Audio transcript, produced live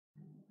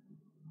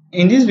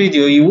In this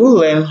video, you will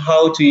learn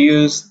how to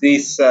use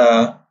this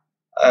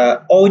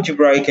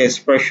algebraic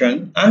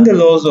expression and the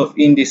laws of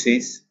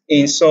indices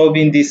in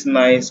solving this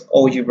nice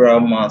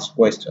algebra math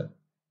question.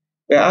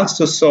 We are asked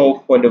to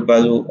solve for the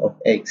value of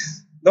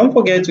x. Don't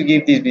forget to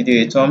give this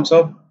video a thumbs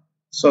up,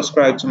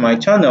 subscribe to my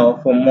channel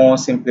for more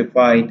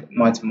simplified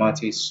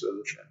mathematics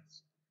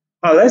solutions.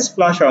 Now let's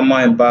flash our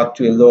mind back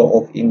to a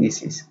law of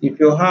indices. If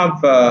you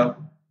have a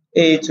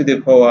to the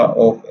power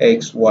of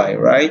xy,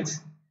 right?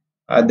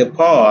 The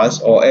powers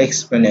or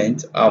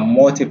exponent are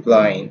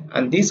multiplying,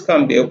 and this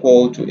can be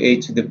equal to a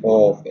to the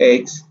power of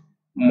x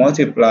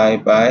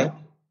multiplied by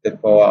the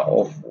power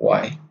of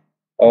y,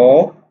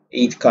 or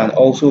it can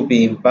also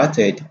be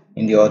inverted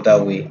in the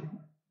other way.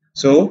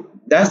 So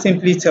that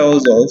simply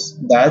tells us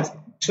that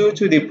 2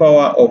 to the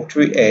power of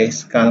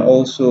 3x can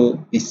also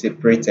be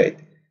separated.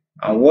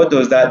 And what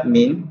does that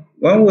mean?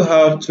 When we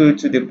have 2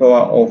 to the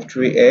power of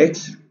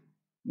 3x,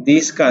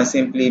 this can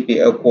simply be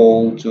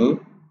equal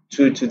to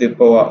 2 to the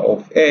power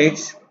of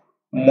x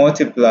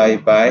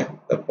multiplied by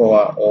the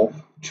power of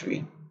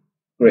 3.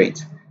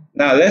 Great.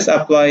 Now let's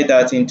apply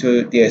that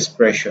into the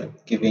expression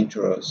given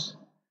to us.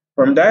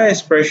 From that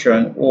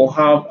expression, we'll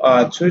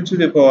have 2 to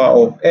the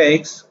power of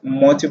x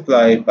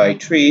multiplied by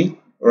 3,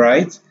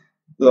 right?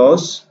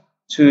 Plus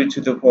 2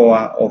 to the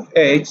power of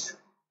x,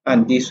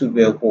 and this will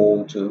be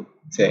equal to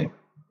 10.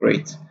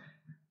 Great.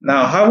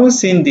 Now, having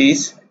seen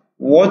this,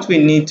 what we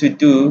need to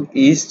do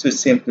is to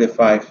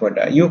simplify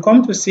further. You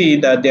come to see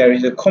that there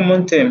is a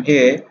common term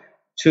here,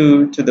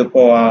 2 to the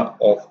power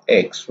of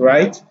x,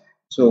 right?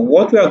 So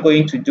what we are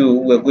going to do,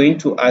 we're going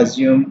to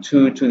assume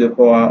 2 to the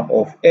power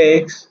of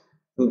x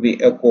will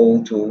be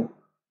equal to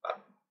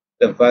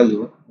the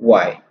value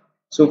y.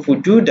 So if we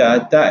do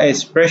that, that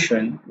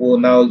expression will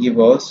now give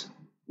us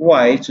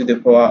y to the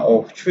power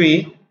of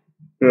 3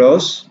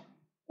 plus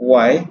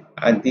y,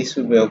 and this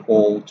will be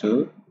equal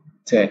to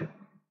 10.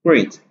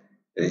 Great.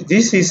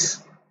 This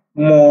is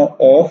more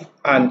of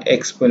an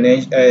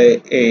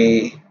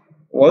exponential,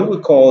 what we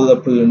call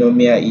a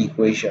polynomial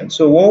equation.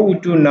 So what we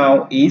do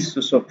now is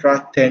to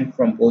subtract 10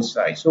 from both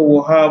sides. So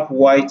we'll have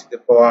y to the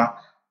power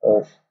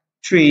of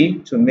 3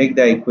 to make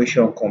the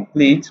equation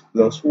complete,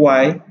 plus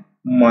y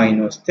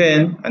minus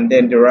 10, and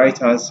then the right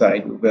hand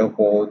side will be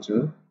equal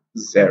to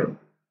 0.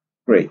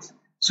 Great.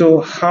 So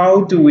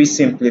how do we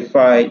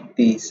simplify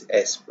this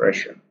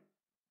expression?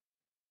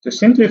 To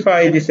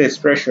simplify this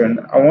expression,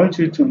 I want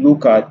you to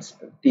look at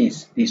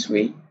this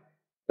way,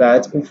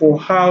 that if we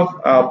have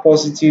a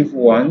positive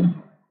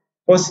 1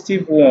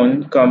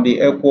 can be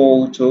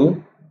equal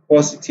to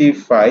positive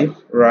 5,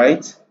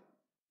 right,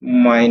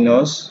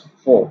 minus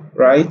 4,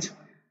 right,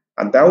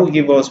 and that will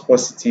give us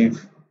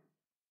positive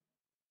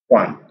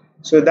 1.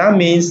 So that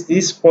means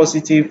this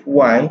positive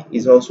y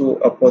is also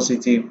a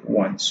positive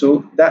 1.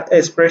 So that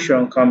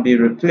expression can be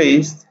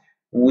replaced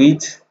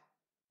with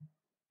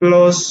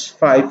plus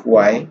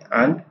 5y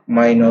and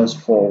minus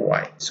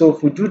 4y. So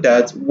if we do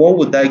that, what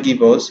would that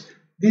give us?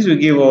 This will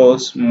give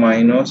us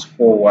minus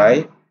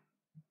 4y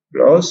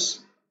plus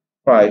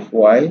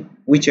 5y.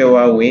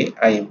 Whichever way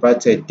I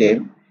inverted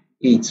them,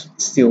 it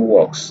still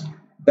works.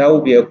 That will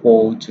be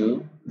equal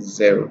to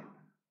 0.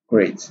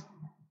 Great.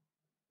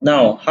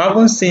 Now,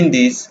 having seen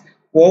this,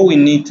 what we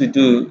need to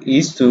do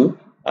is to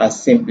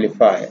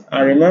simplify.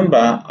 And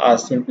remember, our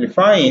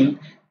simplifying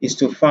is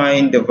to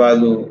find the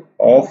value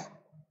of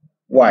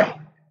y,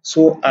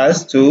 so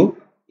as to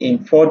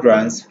in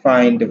furtherance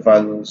find the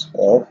values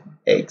of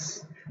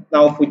x.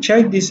 Now if we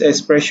check this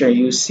expression,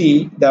 you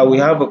see that we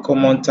have a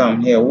common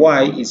term here.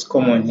 Y is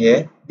common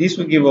here. This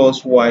will give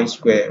us y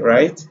squared,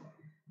 right?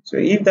 So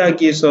if that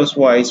gives us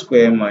y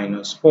squared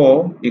minus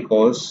 4,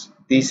 because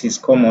this is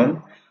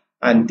common,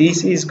 and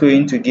this is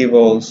going to give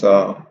us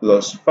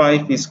plus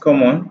 5 is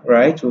common,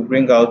 right? We'll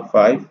bring out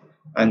 5,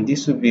 and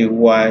this will be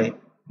y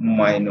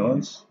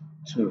minus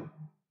 2.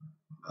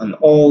 And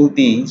all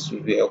these will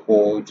be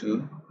equal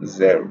to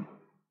 0.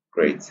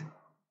 Great.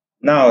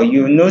 Now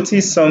you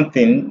notice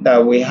something,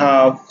 that we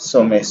have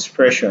some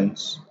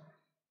expressions.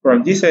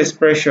 From this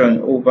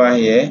expression over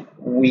here,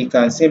 we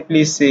can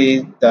simply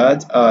say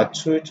that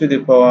 2 to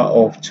the power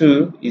of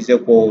 2 is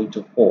equal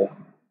to 4.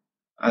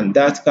 And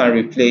that can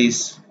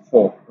replace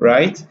 4,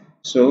 right?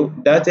 So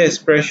that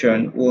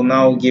expression will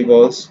now give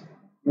us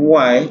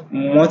y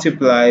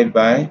multiplied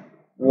by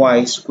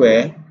y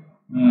squared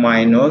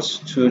minus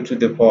 2 to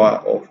the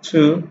power of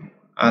 2,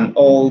 and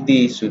all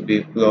these will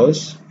be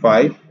plus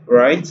 5,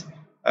 right?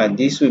 And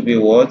this will be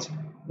what?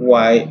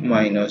 Y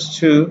minus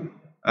 2,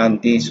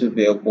 and this will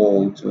be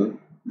equal to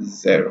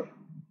 0.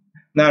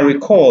 Now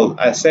recall,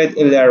 I said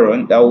earlier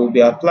on that we'll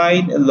be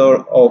applying a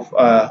lot of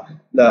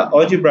the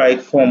algebraic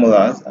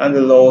formulas and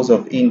the laws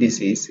of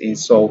indices in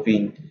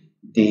solving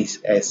this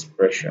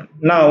expression.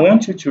 Now I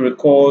want you to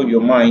recall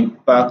your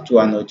mind back to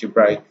an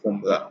algebraic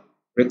formula.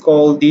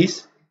 Recall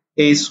this: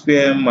 a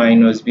squared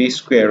minus b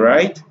squared,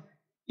 right?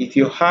 If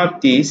you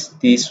have this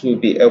will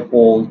be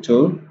equal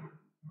to,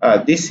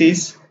 this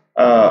is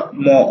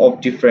more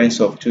of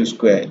difference of 2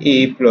 squared,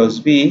 a plus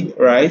b,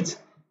 right?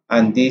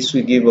 And this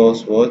will give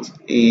us what?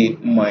 A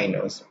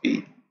minus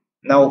b.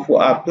 Now if we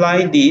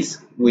apply this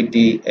with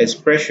the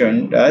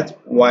expression that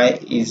y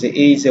is a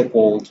is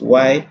equal to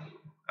y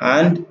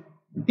and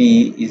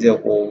b is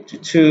equal to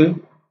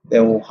 2,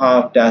 then we'll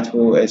have that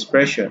whole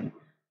expression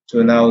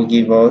to now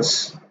give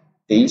us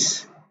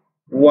this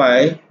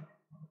y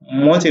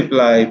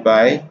multiplied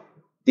by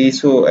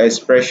this whole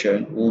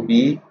expression will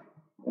be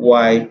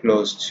y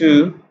plus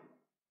 2,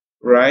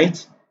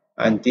 right?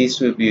 And this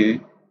will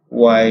be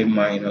y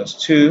minus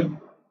 2,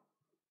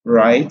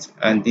 right?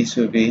 And this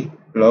will be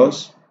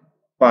plus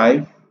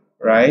 5,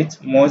 right?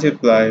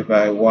 Multiplied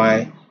by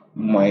y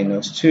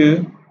minus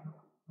 2,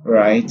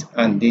 right?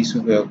 And this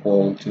will be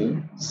equal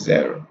to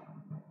 0.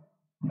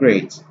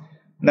 Great.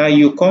 Now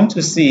you come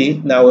to see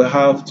that we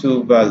have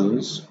two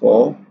values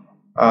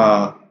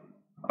uh,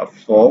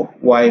 for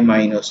y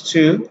minus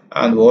 2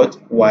 and what?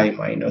 Y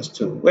minus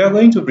 2. We are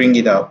going to bring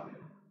it up.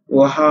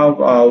 We'll have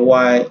our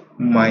y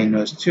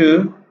minus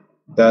 2,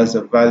 that's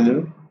the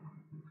value,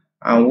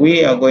 and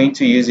we are going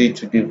to use it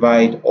to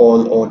divide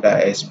all other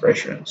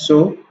expressions.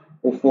 So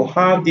if we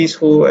have this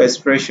whole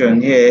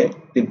expression here,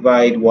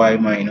 divide y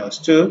minus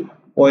 2,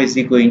 what is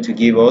it going to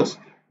give us?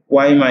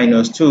 Y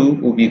minus 2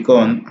 will be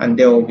gone, and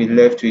then we'll be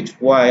left with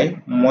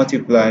y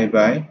multiplied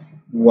by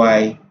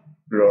y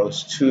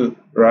plus 2,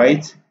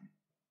 right?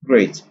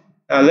 Great.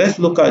 Now let's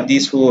look at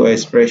this whole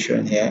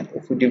expression here.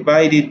 If we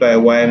divide it by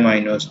y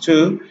minus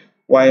 2,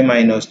 y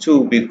minus 2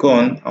 will be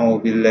gone and we'll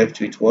be left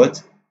with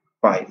what?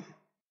 5.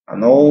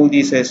 And all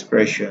this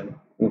expression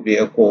will be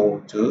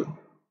equal to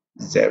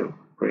 0.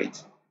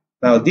 Great.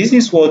 Now this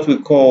is what we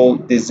call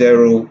the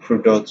zero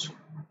product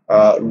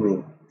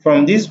rule.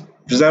 From this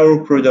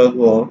zero product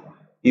rule,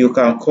 you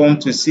can come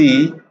to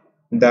see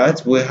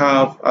that we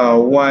have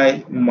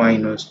y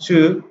minus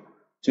 2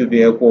 to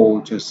be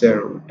equal to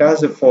 0.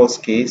 That's the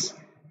first case.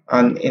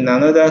 And in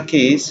another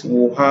case,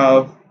 we'll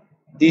have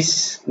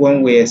this,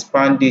 when we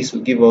expand this,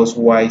 will give us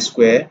y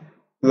squared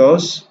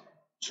plus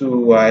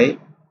 2y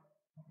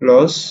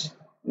plus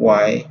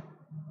y,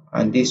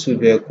 and this will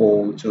be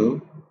equal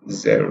to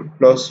 0,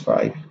 plus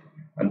 5,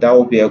 and that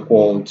will be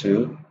equal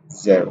to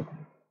 0.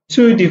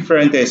 Two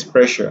different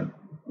expressions,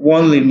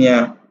 one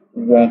linear,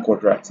 one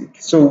quadratic.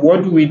 So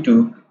what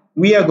do?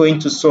 We are going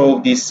to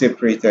solve this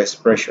separate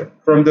expression.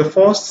 From the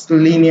first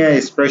linear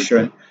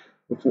expression,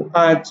 if we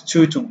add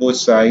 2 to both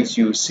sides,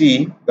 you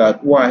see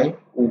that y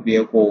will be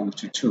equal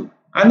to 2.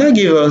 And that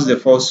gives us the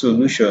first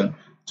solution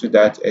to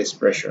that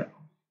expression.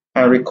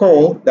 And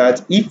recall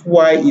that if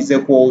y is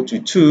equal to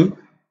 2,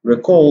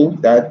 recall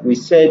that we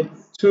said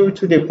 2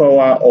 to the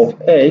power of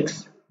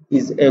x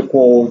is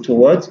equal to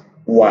what?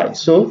 Y.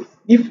 So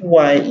if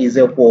y is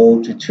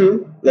equal to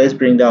 2, let's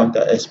bring down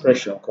the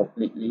expression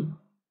completely.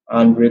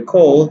 And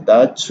recall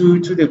that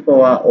 2 to the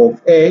power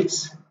of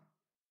x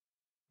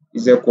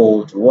is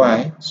equal to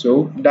y.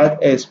 So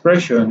that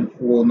expression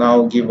will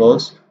now give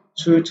us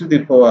 2 to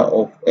the power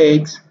of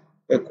x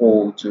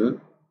equal to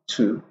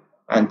 2.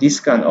 And this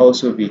can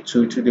also be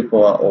 2 to the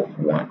power of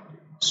 1.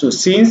 So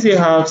since they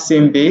have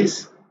same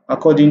base,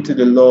 according to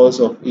the laws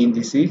of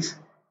indices,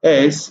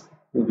 s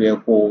will be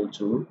equal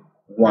to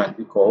 1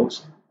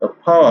 because the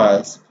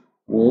powers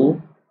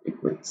will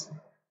equate.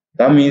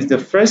 That means the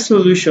first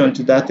solution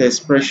to that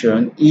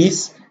expression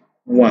is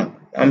 1.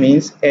 That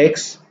means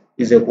x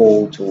is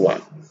equal to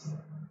 1.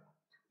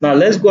 Now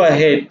let's go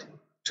ahead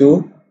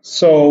to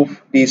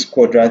solve this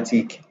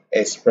quadratic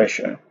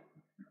expression.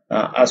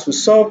 As we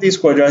solve this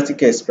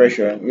quadratic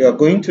expression, we are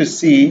going to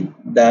see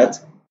that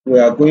we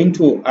are going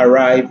to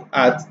arrive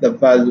at the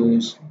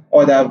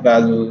other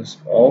values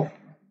of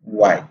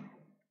y.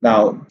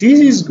 Now,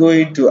 this is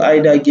going to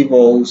either give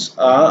us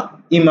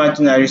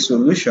imaginary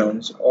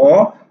solutions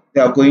or they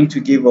are going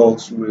to give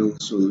us real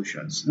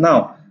solutions.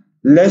 Now,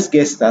 let's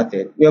get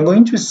started. We are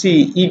going to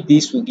see if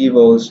this will give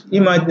us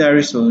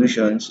imaginary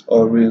solutions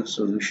or real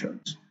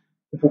solutions.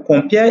 If we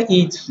compare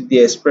it to the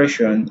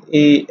expression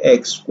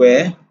ax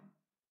squared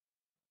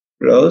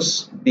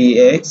plus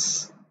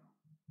bx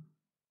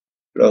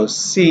plus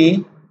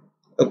c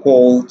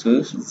equal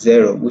to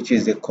 0, which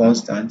is the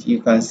constant,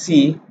 you can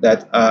see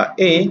that our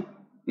a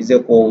is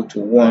equal to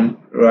 1,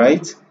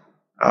 right?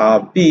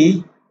 Our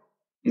b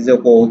is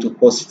equal to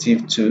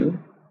positive 2,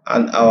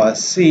 and our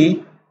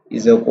c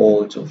is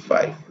equal to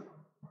 5.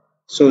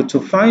 So to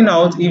find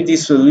out if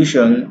this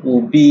solution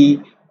will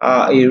be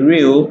a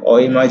real or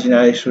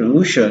imaginary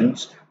solution,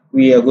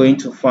 we are going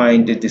to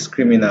find the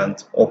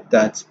discriminant of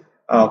that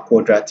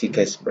quadratic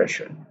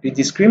expression. The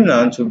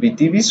discriminant will be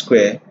db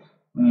squared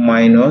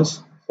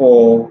minus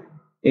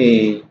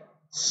 4ac.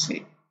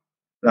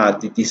 Now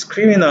the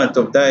discriminant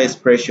of that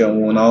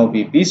expression will now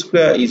be b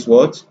squared is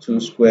what? 2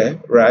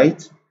 squared,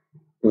 right?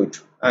 Good.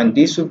 And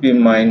this will be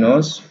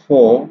minus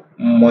 4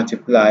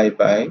 multiplied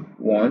by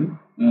 1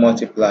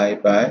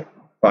 multiplied by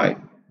 5.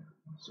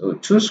 So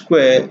 2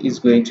 squared is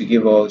going to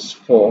give us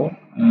 4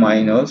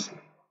 minus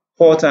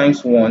 4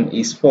 times 1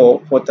 is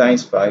 4, 4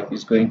 times 5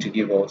 is going to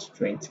give us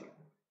 20.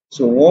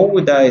 So what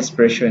would that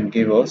expression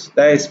give us?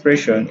 That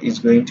expression is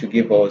going to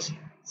give us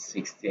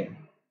 16.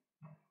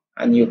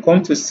 And you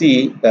come to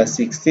see that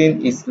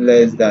 16 is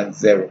less than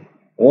 0.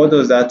 What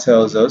does that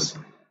tell us?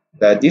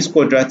 That this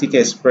quadratic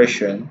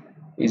expression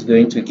is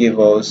going to give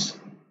us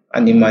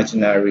an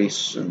imaginary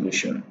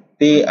solution.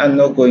 They are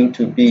not going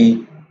to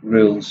be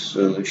real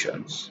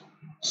solutions.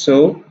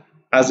 So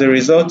as a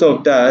result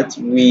of that,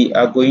 we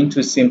are going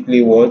to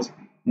simply what?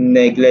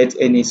 Neglect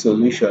any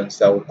solutions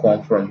that will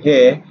come from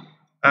here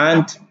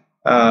and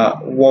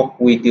work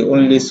with the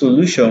only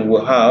solution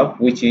we have,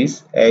 which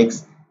is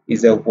x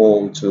is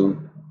equal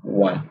to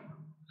 1.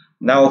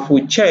 Now if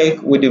we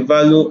check with the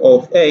value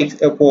of x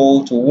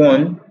equal to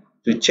 1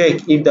 to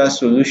check if that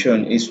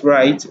solution is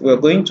right, we're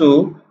going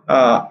to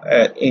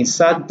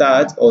insert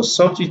that or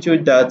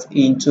substitute that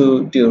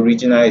into the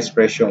original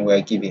expression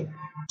we're given.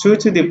 2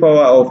 to the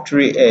power of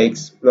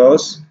 3x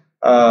plus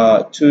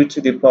 2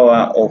 to the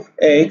power of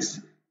x,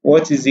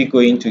 what is it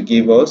going to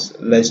give us?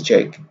 Let's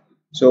check.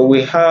 So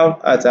we have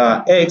at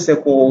our x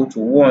equal to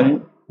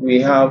 1,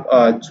 we have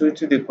 2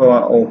 to the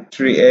power of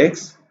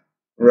 3x,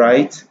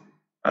 right?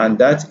 And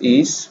that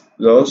is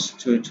plus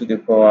 2 to the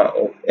power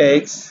of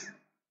x.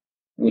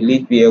 Will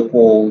it be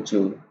equal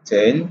to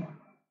 10?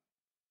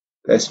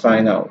 Let's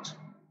find out.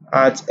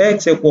 At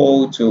x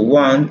equal to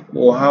 1,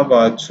 we'll have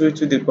our 2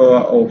 to the power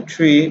of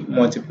 3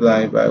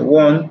 multiplied by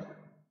 1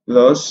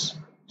 plus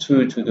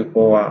 2 to the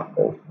power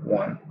of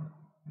 1.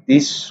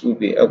 This will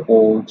be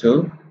equal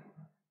to,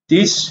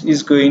 this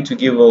is going to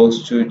give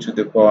us 2 to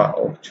the power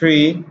of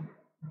 3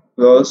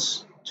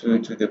 plus 2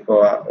 to the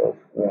power of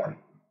 1.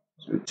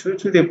 So 2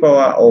 to the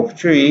power of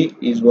 3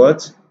 is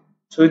what?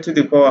 2 to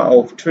the power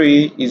of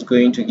 3 is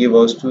going to give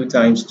us 2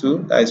 times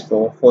 2, that is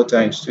 4. 4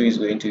 times 2 is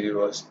going to give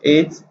us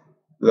 8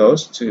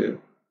 plus 2,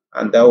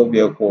 and that will be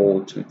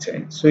equal to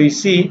 10. So you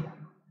see,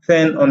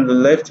 10 on the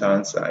left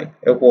hand side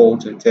equal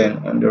to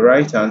 10 on the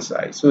right hand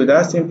side. So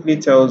that simply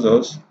tells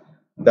us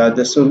that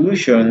the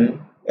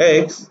solution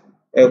x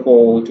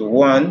equal to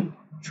 1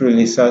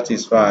 truly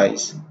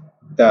satisfies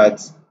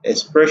that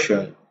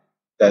expression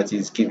that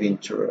is given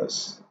to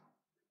us.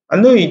 I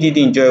know you did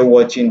enjoy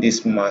watching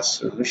this math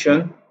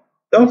solution.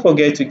 Don't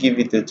forget to give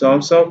it a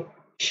thumbs up,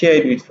 share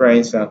it with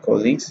friends and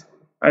colleagues,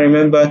 and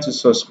remember to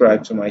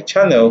subscribe to my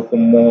channel for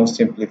more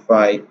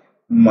simplified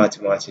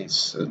mathematics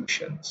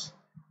solutions.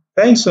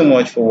 Thanks so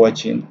much for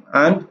watching,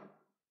 and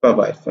bye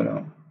bye for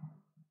now.